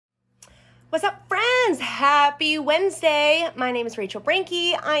What's up, friends? Happy Wednesday. My name is Rachel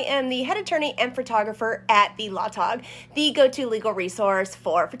Branke. I am the head attorney and photographer at The Law Tog, the go-to legal resource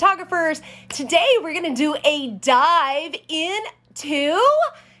for photographers. Today, we're going to do a dive into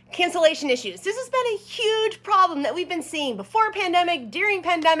cancellation issues. This has been a huge problem that we've been seeing before pandemic, during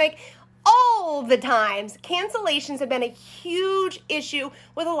pandemic, all the times. Cancellations have been a huge issue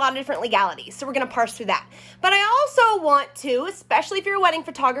with a lot of different legalities. So we're going to parse through that. But I also want to, especially if you're a wedding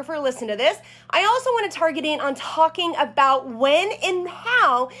photographer, listen to this. I also want to target in on talking about when and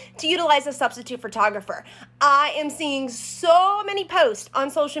how to utilize a substitute photographer. I am seeing so many posts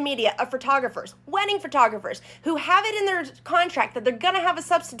on social media of photographers, wedding photographers, who have it in their contract that they're going to have a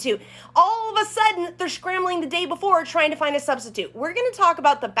substitute. All of a sudden, they're scrambling the day before trying to find a substitute. We're going to talk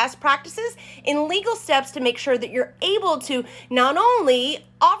about the best practices and legal steps to make sure that you're able to not only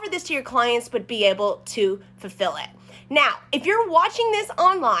offer this to your clients, but be able to fulfill it. Now, if you're watching this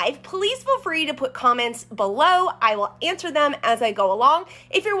on live, please feel free to put comments below. I will answer them as I go along.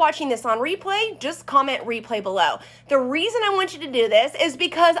 If you're watching this on replay, just comment replay below. The reason I want you to do this is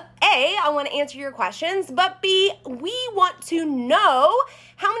because A, I want to answer your questions, but B, we want to know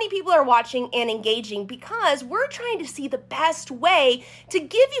how many people are watching and engaging, because we're trying to see the best way to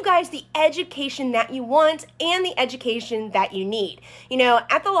give you guys the education that you want and the education that you need. You know,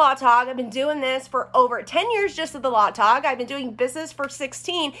 at the Law Tog, I've been doing this for over 10 years just at the Law Tog. I've been doing business for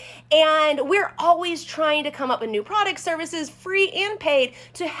 16, and we're always trying to come up with new products, services, free and paid,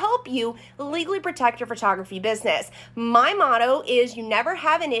 to help you legally protect your photography business. My motto is you never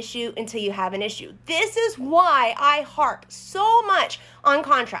have an issue until you have an issue. This is why I harp so much on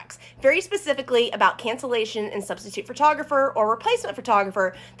contracts, very specifically about cancellation and substitute photographer or replacement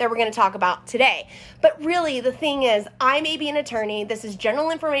photographer that we're going to talk about today. But really, the thing is, I may be an attorney. This is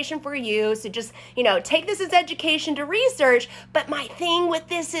general information for you, so just, take this as education to research. But my thing with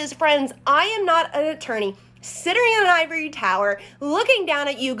this is, friends, I am not an attorney sitting in an ivory tower looking down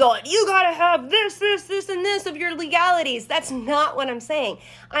at you going, you gotta have this, and this of your legalities. That's not what I'm saying.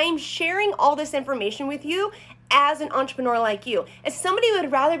 I'm sharing all this information with you as an entrepreneur like you, as somebody who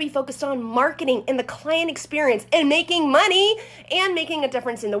would rather be focused on marketing and the client experience and making money and making a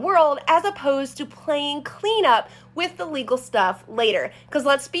difference in the world, as opposed to playing cleanup with the legal stuff later. Because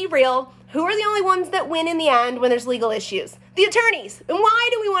let's be real, who are the only ones that win in the end when there's legal issues? The attorneys. And why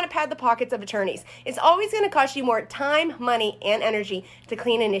do we want to pad the pockets of attorneys? It's always going to cost you more time, money, and energy to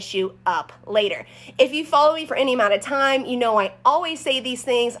clean an issue up later. If you follow me for any amount of time, you know I always say these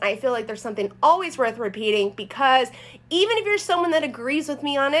things. I feel like there's something always worth repeating, because even if you're someone that agrees with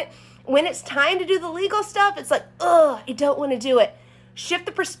me on it, when it's time to do the legal stuff, it's like, I don't want to do it. Shift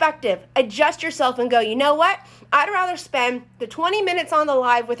the perspective, adjust yourself, and go, you know what? I'd rather spend the 20 minutes on the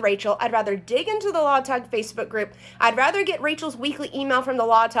live with Rachel. I'd rather dig into the Law Tog Facebook group. I'd rather get Rachel's weekly email from the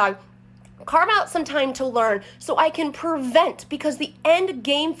Law Tog. Carve out some time to learn so I can prevent, because the end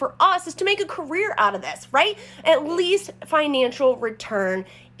game for us is to make a career out of this, right? At least financial return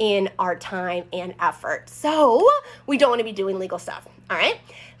in our time and effort. So we don't want to be doing legal stuff. All right,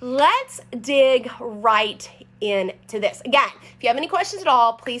 let's dig right into this. Again, if you have any questions at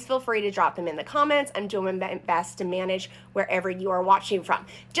all, please feel free to drop them in the comments. I'm doing my best to manage wherever you are watching from.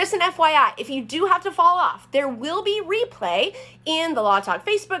 Just an FYI, if you do have to fall off, there will be replay in the Law Tog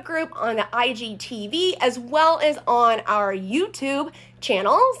Facebook group, on the IGTV, as well as on our YouTube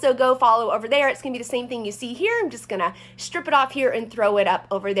channel. So go follow over there. It's going to be the same thing you see here. I'm just going to strip it off here and throw it up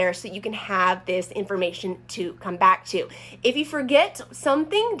over there so you can have this information to come back to. If you forget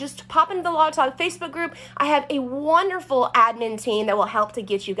something, just pop into the Law Tog Facebook group. I have a wonderful admin team that will help to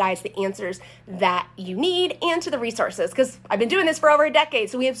get you guys the answers that you need and to the resources, because I've been doing this for over a decade,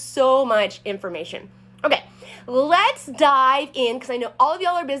 so we have so much information. Okay, let's dive in, because I know all of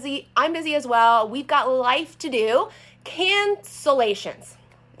y'all are busy. I'm busy as well. We've got life to do. Cancellations.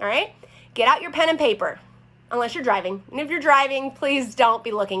 All right? Get out your pen and paper, unless you're driving. And if you're driving, please don't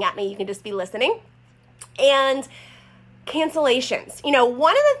be looking at me. You can just be listening. And cancellations.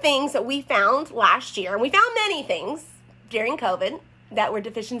 One of the things that we found last year, and we found many things during COVID that were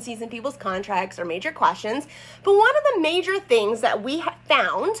deficiencies in people's contracts or major questions, but one of the major things that we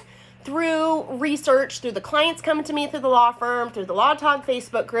found through research, through the clients coming to me through the law firm, through the Law Tog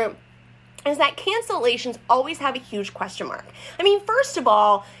Facebook group, is that cancellations always have a huge question mark. I mean, first of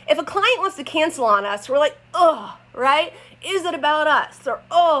all, if a client wants to cancel on us, we're like, right? Is it about us? Or,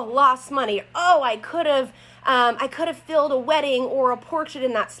 lost money. Or, I could have filled a wedding or a portrait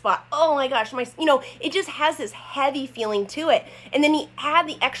in that spot. Oh my gosh, it just has this heavy feeling to it. And then you add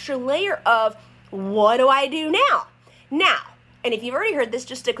the extra layer of, what do I do now? Now, and if you've already heard this,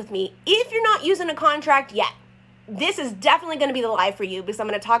 just stick with me. If you're not using a contract yet, this is definitely going to be the live for you, because I'm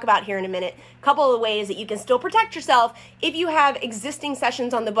going to talk about here in a minute a couple of ways that you can still protect yourself if you have existing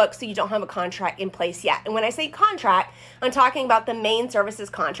sessions on the books so you don't have a contract in place yet. And when I say contract, I'm talking about the main services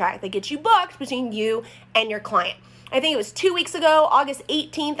contract that gets you booked between you and your client. I think it was 2 weeks ago, August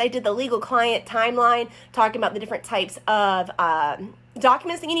 18th, I did the legal client timeline talking about the different types of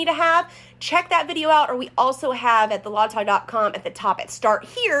documents that you need to have. Check that video out, or we also have at thelawtalk.com at the top at Start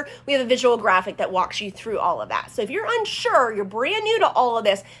Here, we have a visual graphic that walks you through all of that. So if you're unsure, you're brand new to all of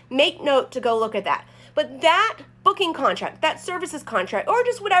this, make note to go look at that. But that booking contract, that services contract, or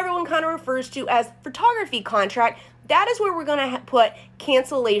just what everyone kind of refers to as photography contract, that is where we're going to put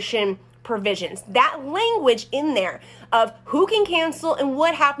cancellation provisions. That language in there of who can cancel and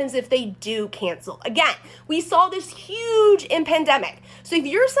what happens if they do cancel. Again, we saw this huge in pandemic. So if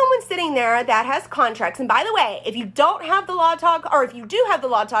you're someone sitting there that has contracts, and by the way, if you don't have the Law Talk, or if you do have the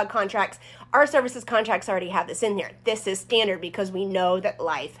Law Talk contracts, our services contracts already have this in here. This is standard because we know that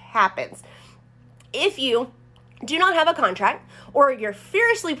life happens. If you do not have a contract, or you're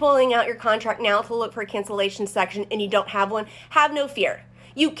fiercely pulling out your contract now to look for a cancellation section and you don't have one, have no fear.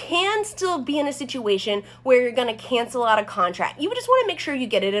 You can still be in a situation where you're going to cancel out a contract. You just want to make sure you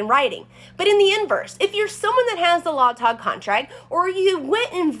get it in writing. But in the inverse, if you're someone that has the Law Talk contract, or you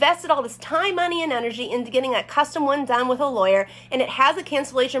went and invested all this time, money, and energy into getting a custom one done with a lawyer, and it has a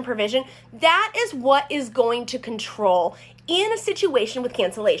cancellation provision, that is what is going to control in a situation with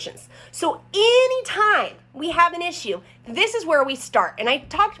cancellations. So anytime we have an issue, this is where we start. And I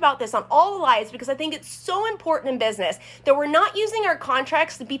talked about this on all the lives because I think it's so important in business that we're not using our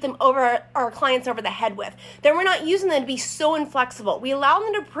contracts to beat them over our clients over the head with. That we're not using them to be so inflexible. We allow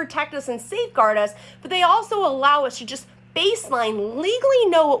them to protect us and safeguard us, but they also allow us to just baseline legally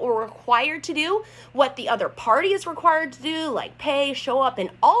know what we're required to do, what the other party is required to do, like pay, show up,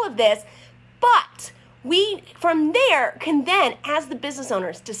 and all of this. But we, from there, can then, as the business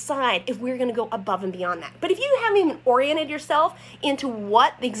owners, decide if we're going to go above and beyond that. But if you haven't even oriented yourself into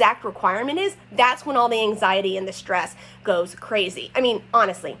what the exact requirement is, that's when all the anxiety and the stress goes crazy. I mean,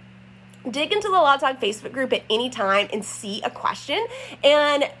 honestly, dig into the Law Talk Facebook group at any time and see a question,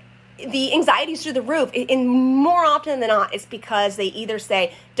 and the anxiety is through the roof. And more often than not, it's because they either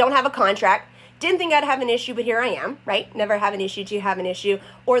say, don't have a contract, didn't think I'd have an issue, but here I am, right? Never have an issue, do you have an issue?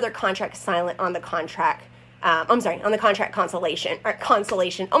 Or their contract silent on the contract, on the contract cancellation.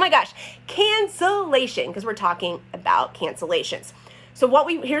 Oh my gosh, cancellation, because we're talking about cancellations. So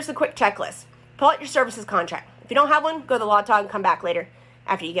here's the quick checklist. Pull out your services contract. If you don't have one, go to the Law Talk and come back later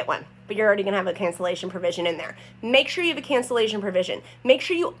after you get one. But you're already going to have a cancellation provision in there. Make sure you have a cancellation provision. Make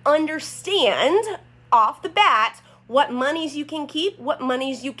sure you understand off the bat what monies you can keep, what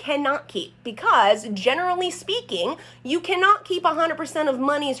monies you cannot keep. Because generally speaking, you cannot keep 100% of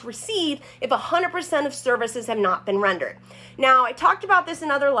monies received if 100% of services have not been rendered. Now, I talked about this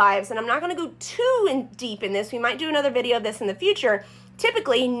in other lives, and I'm not going to go too deep in this. We might do another video of this in the future.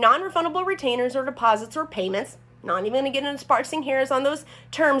 Typically, non-refundable retainers or deposits or payments, not even going to get into parsing hairs on those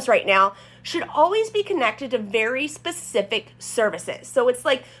terms right now, should always be connected to very specific services. So it's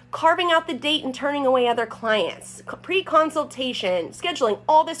like carving out the date and turning away other clients, pre-consultation, scheduling,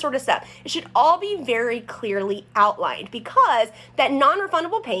 all this sort of stuff. It should all be very clearly outlined, because that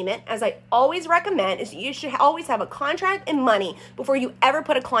non-refundable payment, as I always recommend, is you should always have a contract and money before you ever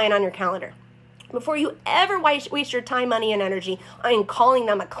put a client on your calendar. Before you ever waste your time, money, and energy on calling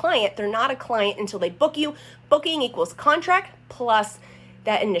them a client. They're not a client until they book you. Booking equals contract plus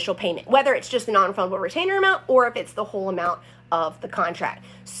that initial payment, whether it's just the non-refundable retainer amount or if it's the whole amount of the contract.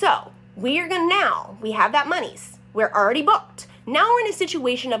 So we have that monies. We're already booked. Now we're in a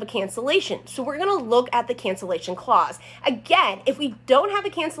situation of a cancellation. So we're going to look at the cancellation clause. Again, if we don't have a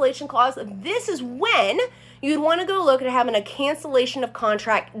cancellation clause, this is when you'd want to go look at having a cancellation of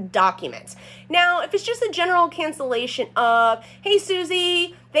contract documents. Now, if it's just a general cancellation of, hey,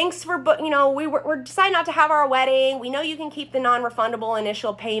 Susie, thanks for, we're deciding not to have our wedding. We know you can keep the non-refundable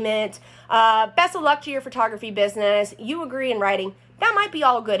initial payment. Best of luck to your photography business. You agree in writing. That might be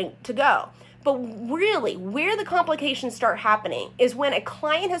all good to go. But really, where the complications start happening is when a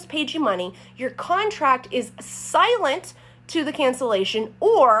client has paid you money, your contract is silent to the cancellation,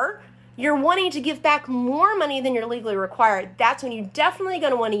 or you're wanting to give back more money than you're legally required. That's when you're definitely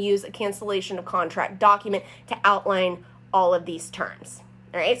going to want to use a cancellation of contract document to outline all of these terms.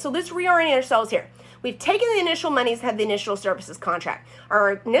 All right, so let's reorient ourselves here. We've taken the initial monies, have the initial services contract.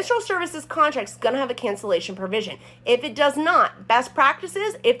 Our initial services contract is going to have a cancellation provision. If it does not, best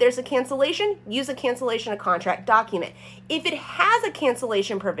practices, if there's a cancellation, use a cancellation of contract document. If it has a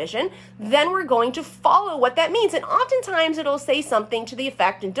cancellation provision, then we're going to follow what that means. And oftentimes it'll say something to the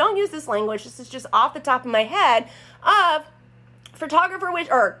effect, and don't use this language, this is just off the top of my head, of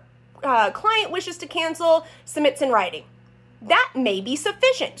client wishes to cancel, submits in writing. That may be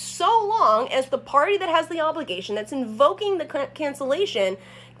sufficient, so long as the party that has the obligation, that's invoking the cancellation,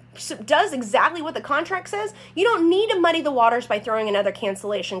 does exactly what the contract says. You don't need to muddy the waters by throwing another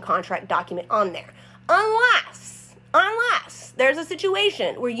cancellation contract document on there. Unless there's a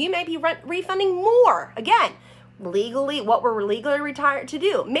situation where you may be refunding more. Again, legally, what we're legally required to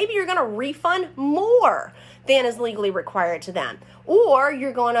do. Maybe you're going to refund more than is legally required to them. Or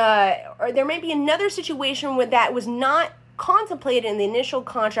there may be another situation where that was not contemplated in the initial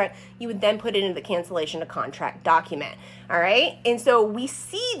contract. You would then put it into the cancellation of contract document. All right. And so we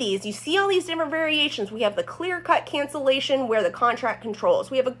see you see all these different variations. We have the clear-cut cancellation where the contract controls.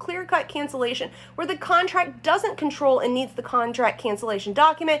 We have a clear-cut cancellation where the contract doesn't control and needs the contract cancellation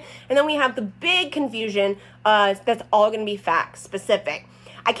document. And then we have the big confusion that's all going to be fact specific.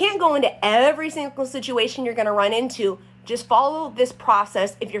 I can't go into every single situation you're going to run into. Just follow this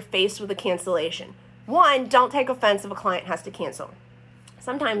process if you're faced with a cancellation. 1, don't take offense if a client has to cancel.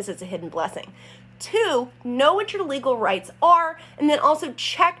 Sometimes it's a hidden blessing. 2, know what your legal rights are, and then also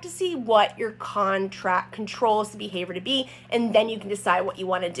check to see what your contract controls the behavior to be, and then you can decide what you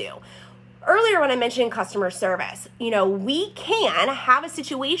want to do. Earlier when I mentioned customer service, we can have a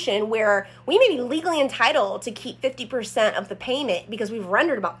situation where we may be legally entitled to keep 50% of the payment because we've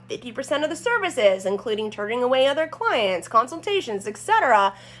rendered about 50% of the services, including turning away other clients, consultations,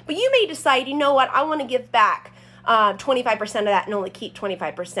 etc. But you may decide, I want to give back 25% of that and only keep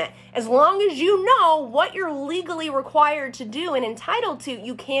 25%. As long as you know what you're legally required to do and entitled to,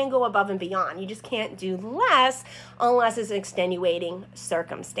 you can go above and beyond. You just can't do less unless it's an extenuating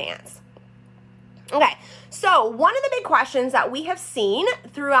circumstance. Okay, so one of the big questions that we have seen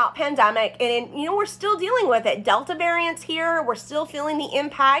throughout pandemic, and we're still dealing with it, Delta variants here, we're still feeling the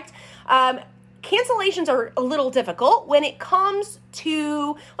impact. Cancellations are a little difficult when it comes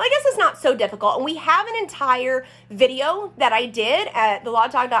to, I guess it's not so difficult. And we have an entire video that I did at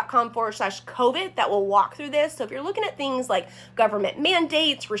thelawtalk.com/COVID that will walk through this. So if you're looking at things like government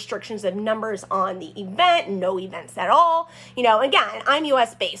mandates, restrictions of numbers on the event, no events at all, again, I'm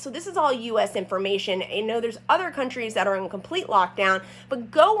US based. So this is all US information. I know there's other countries that are in complete lockdown,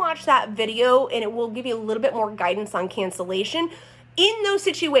 but go watch that video and it will give you a little bit more guidance on cancellation. In those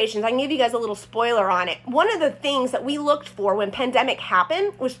situations, I can give you guys a little spoiler on it. One of the things that we looked for when pandemic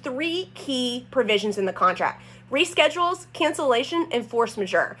happened was 3 key provisions in the contract: reschedules, cancellation, and force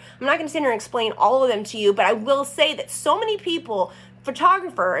majeure. I'm not going to sit here and explain all of them to you, but I will say that so many people,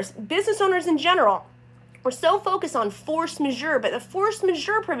 photographers, business owners in general, were so focused on force majeure, but the force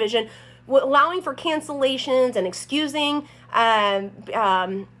majeure provision allowing for cancellations and excusing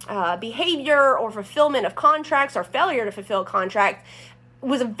behavior or fulfillment of contracts or failure to fulfill contracts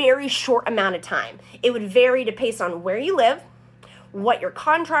was a very short amount of time. It would vary based on where you live, what your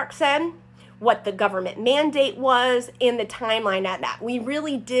contract said, what the government mandate was, and the timeline at that. We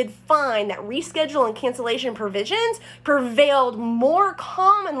really did find that reschedule and cancellation provisions prevailed more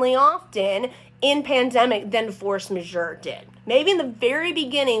commonly often in pandemic than force majeure did. Maybe in the very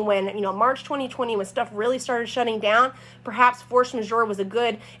beginning when, March 2020, when stuff really started shutting down, perhaps force majeure was a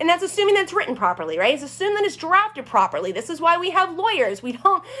good, and that's assuming that's written properly, right? It's assuming that it's drafted properly. This is why we have lawyers. We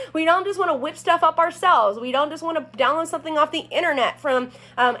don't just want to whip stuff up ourselves. We don't just want to download something off the internet from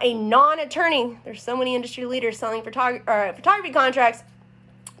a non-attorney. There's so many industry leaders selling photography contracts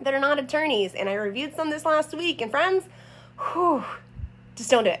that are not attorneys, and I reviewed some this last week, and friends, just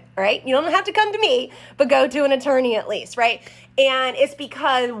don't do it, right? You don't have to come to me, but go to an attorney at least, right? And it's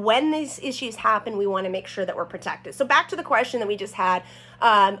because when these issues happen, we want to make sure that we're protected. So back to the question that we just had,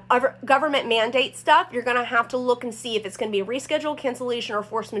 government mandate stuff, you're going to have to look and see if it's going to be a reschedule, cancellation, or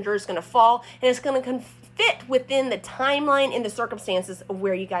force majeure is going to fall, and it's going to fit within the timeline and the circumstances of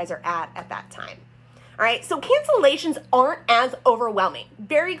where you guys are at that time. All right, so cancellations aren't as overwhelming.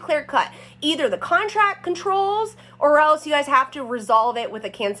 Very clear cut. Either the contract controls or else you guys have to resolve it with a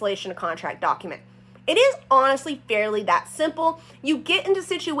cancellation of contract document. It is honestly fairly that simple. You get into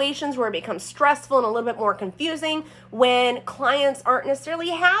situations where it becomes stressful and a little bit more confusing when clients aren't necessarily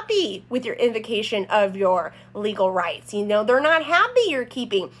happy with your invocation of your legal rights. They're not happy you're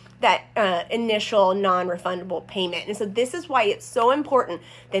keeping that initial non-refundable payment. And so this is why it's so important.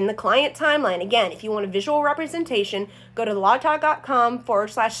 Then the client timeline, again, if you want a visual representation, go to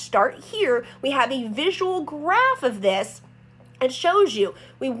lawtalk.com/start here. We have a visual graph of this. It shows you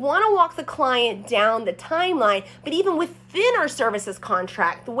we want to walk the client down the timeline, but even within our services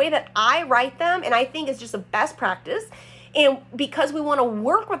contract, the way that I write them, and I think is just a best practice, and because we want to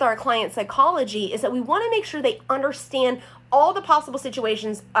work with our client psychology, is that we want to make sure they understand all the possible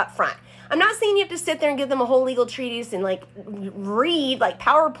situations up front. I'm not saying you have to sit there and give them a whole legal treatise and read,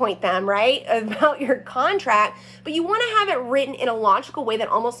 PowerPoint them, right, about your contract, but you want to have it written in a logical way that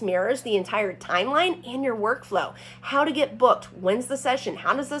almost mirrors the entire timeline and your workflow. How to get booked, when's the session,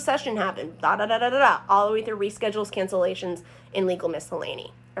 how does the session happen, all the way through reschedules, cancellations, and legal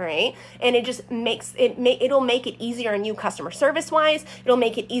miscellany. All right. And it just it'll make it easier on you customer service wise. It'll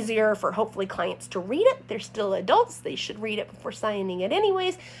make it easier for hopefully clients to read it. They're still adults. They should read it before signing it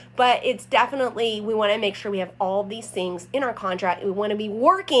anyways. But it's definitely, we want to make sure we have all these things in our contract. We want to be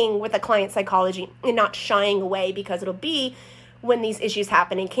working with the client psychology and not shying away, because it'll be when these issues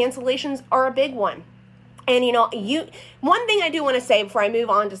happen, and cancellations are a big one. And one thing I do want to say before I move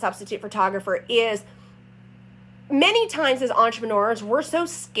on to substitute photographer is, many times as entrepreneurs, we're so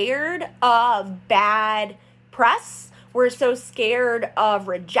scared of bad press. We're so scared of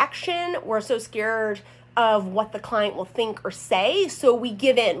rejection. We're so scared of what the client will think or say. So we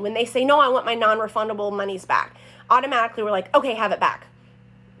give in. When they say, no, I want my non-refundable monies back, automatically we're like, okay, have it back.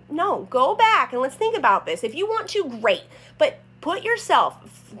 No, go back and let's think about this. If you want to, great. But ground yourself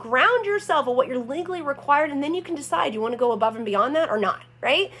on what you're legally required, and then you can decide you want to go above and beyond that or not,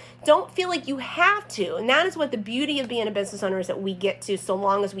 right? Don't feel like you have to. And that is what the beauty of being a business owner is, that we get to, so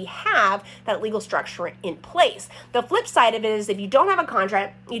long as we have that legal structure in place. The flip side of it is, if you don't have a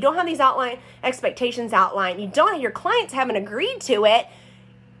contract, you don't have these expectations outlined, your clients haven't agreed to it,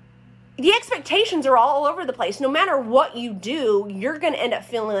 the expectations are all over the place. No matter what you do, you're going to end up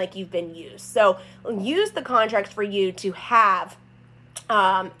feeling like you've been used. So use the contracts for you to have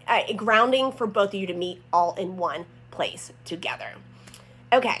a grounding for both of you to meet all in one place together.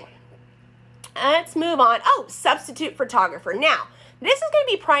 Okay, let's move on. Substitute photographer. Now, this is going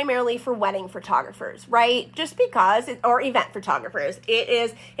to be primarily for wedding photographers, right? Just because, or event photographers. It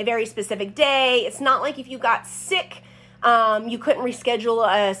is a very specific day. It's not like if you got sick, you couldn't reschedule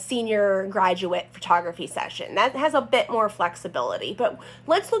a senior graduate photography session. That has a bit more flexibility. But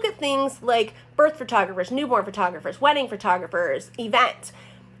let's look at things like birth photographers, newborn photographers, wedding photographers, event.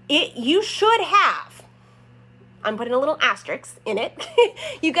 You should have, I'm putting a little asterisk in it,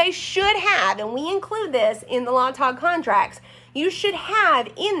 you guys should have, and we include this in the Law Talk contracts, you should have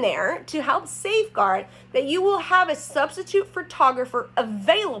in there, to help safeguard, that you will have a substitute photographer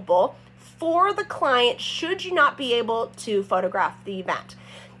available for the client should you not be able to photograph the event.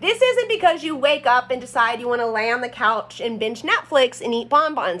 This isn't because you wake up and decide you want to lay on the couch and binge Netflix and eat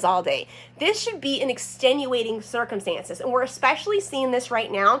bonbons all day. This should be in extenuating circumstances, and we're especially seeing this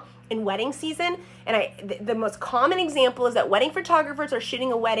right now in wedding season. And the most common example is that wedding photographers are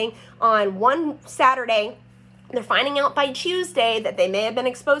shooting a wedding on one Saturday. They're finding out by Tuesday that they may have been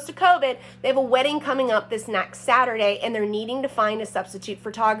exposed to COVID. They have a wedding coming up this next Saturday, and they're needing to find a substitute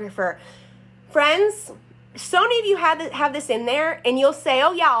photographer. Friends, so many of you have this in there, and you'll say,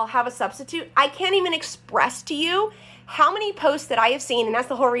 oh yeah, I'll have a substitute. I can't even express to you how many posts that I have seen, and that's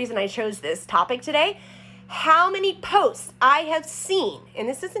the whole reason I chose this topic today, how many posts I have seen, and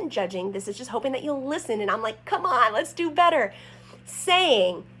this isn't judging, this is just hoping that you'll listen, and I'm like, come on, let's do better,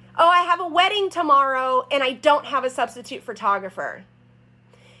 saying, oh, I have a wedding tomorrow, and I don't have a substitute photographer.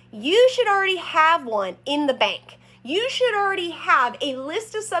 You should already have one in the bank. You should already have a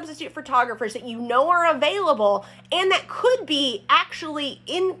list of substitute photographers that you know are available and that could be actually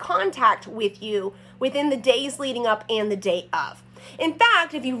in contact with you within the days leading up and the day of. In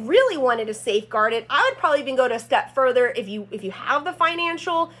fact, if you really wanted to safeguard it, I would probably even go to a step further. If you have the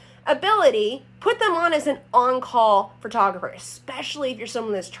financial ability, put them on as an on-call photographer, especially if you're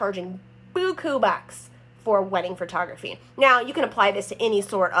someone that's charging buku bucks for wedding photography. Now, you can apply this to any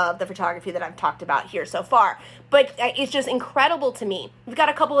sort of the photography that I've talked about here so far, but it's just incredible to me. We've got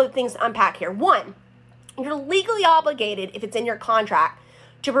a couple of things to unpack here. One, you're legally obligated, if it's in your contract,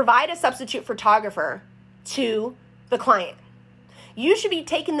 to provide a substitute photographer to the client. You should be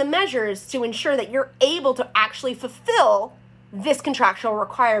taking the measures to ensure that you're able to actually fulfill this contractual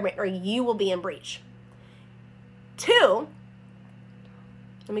requirement, or you will be in breach. Two,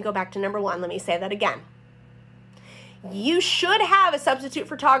 let me go back to number one. Let me say that again. You should have a substitute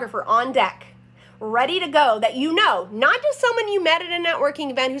photographer on deck, ready to go, that you know, not just someone you met at a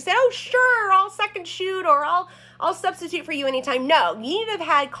networking event who said, oh, sure, I'll second shoot, or I'll substitute for you anytime. No, you need to have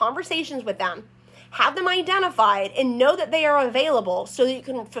had conversations with them, have them identified, and know that they are available so that you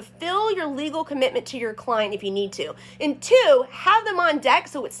can fulfill your legal commitment to your client if you need to. And two, have them on deck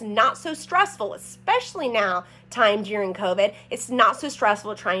so it's not so stressful, especially now, time during COVID. It's not so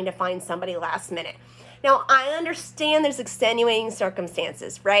stressful trying to find somebody last minute. Now, I understand there's extenuating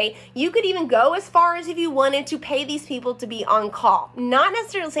circumstances, right? You could even go as far as if you wanted to pay these people to be on call. Not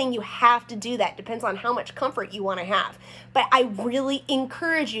necessarily saying you have to do that. Depends on how much comfort you want to have. But I really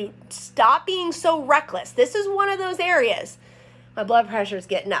encourage you, stop being so reckless. This is one of those areas my blood pressure is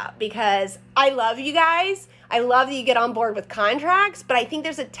getting up because I love you guys. I love that you get on board with contracts, but I think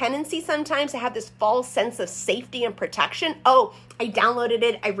there's a tendency sometimes to have this false sense of safety and protection. Oh, I downloaded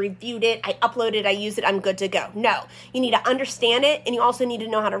it, I reviewed it, I uploaded it, I used it, I'm good to go. No, you need to understand it, and you also need to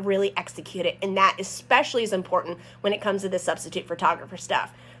know how to really execute it, and that especially is important when it comes to the substitute photographer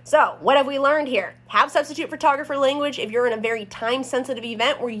stuff. So what have we learned here? Have substitute photographer language if you're in a very time-sensitive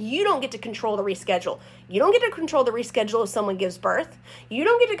event where you don't get to control the reschedule. You don't get to control the reschedule if someone gives birth. You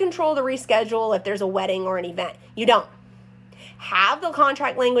don't get to control the reschedule if there's a wedding or an event. You don't. Have the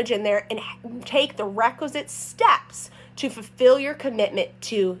contract language in there and take the requisite steps to fulfill your commitment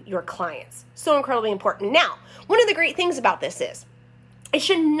to your clients. So incredibly important. Now, one of the great things about this is it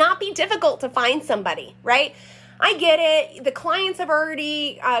should not be difficult to find somebody, right? I get it. The clients have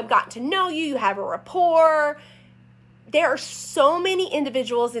already gotten to know you. You have a rapport. There are so many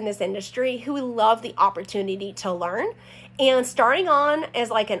individuals in this industry who love the opportunity to learn. And starting on as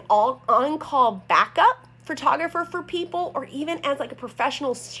like an on-call backup photographer for people, or even as like a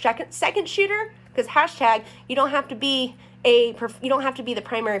professional second shooter, because hashtag, you don't have to be the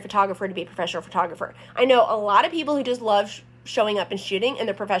primary photographer to be a professional photographer. I know a lot of people who just love showing up and shooting, and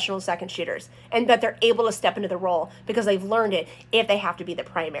they're professional second shooters, and that they're able to step into the role because they've learned it if they have to be the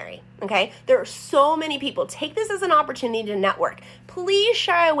primary. Okay, there are so many people. Take this as an opportunity to network. Please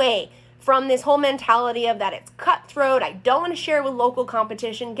shy away from this whole mentality of that it's cutthroat. I don't want to share with local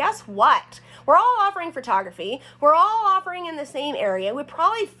competition. Guess what? We're all offering photography. We're all offering in the same area. We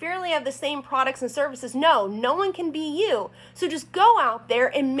probably fairly have the same products and services. No one can be you. So just go out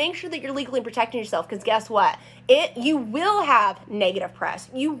there and make sure that you're legally protecting yourself, because guess what? You will have negative press.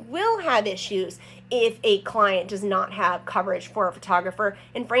 You will have issues if a client does not have coverage for a photographer.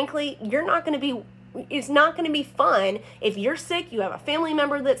 And frankly, it's not going to be fun if you're sick, you have a family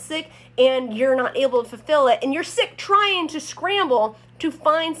member that's sick, and you're not able to fulfill it, and you're sick trying to scramble to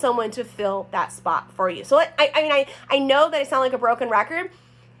find someone to fill that spot for you. So I know that I sound like a broken record,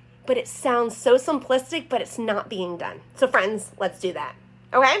 but it sounds so simplistic, but it's not being done. So friends, let's do that.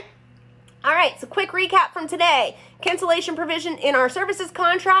 Okay? All right, so quick recap from today. Cancellation provision in our services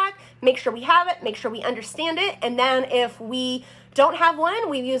contract. Make sure we have it, make sure we understand it, and then if we don't have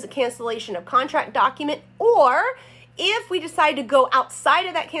one, we use a cancellation of contract document, or if we decide to go outside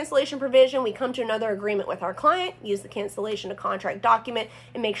of that cancellation provision, we come to another agreement with our client, use the cancellation of contract document,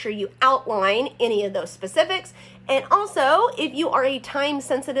 and make sure you outline any of those specifics. And also, if you are a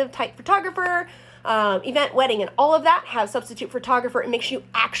time-sensitive type photographer, event, wedding, and all of that, have substitute photographer, and make sure you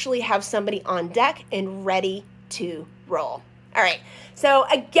actually have somebody on deck and ready to roll. All right, so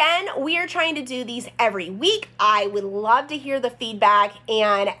again, we are trying to do these every week. I would love to hear the feedback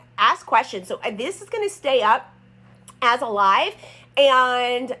and ask questions. So this is going to stay up as a live,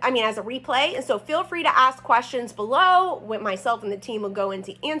 and as a replay. And so feel free to ask questions below. With myself and the team will go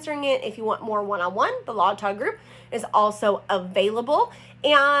into answering it. If you want more one-on-one, the Law Talk group is also available.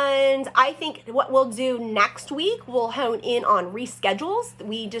 And I think what we'll do next week, we'll hone in on reschedules.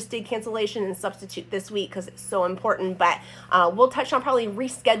 We just did cancellation and substitute this week because it's so important, but we'll touch on probably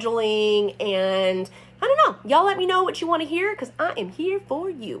rescheduling, and I don't know. Y'all let me know what you want to hear because I am here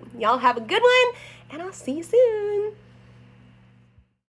for you. Y'all have a good one, and I'll see you soon.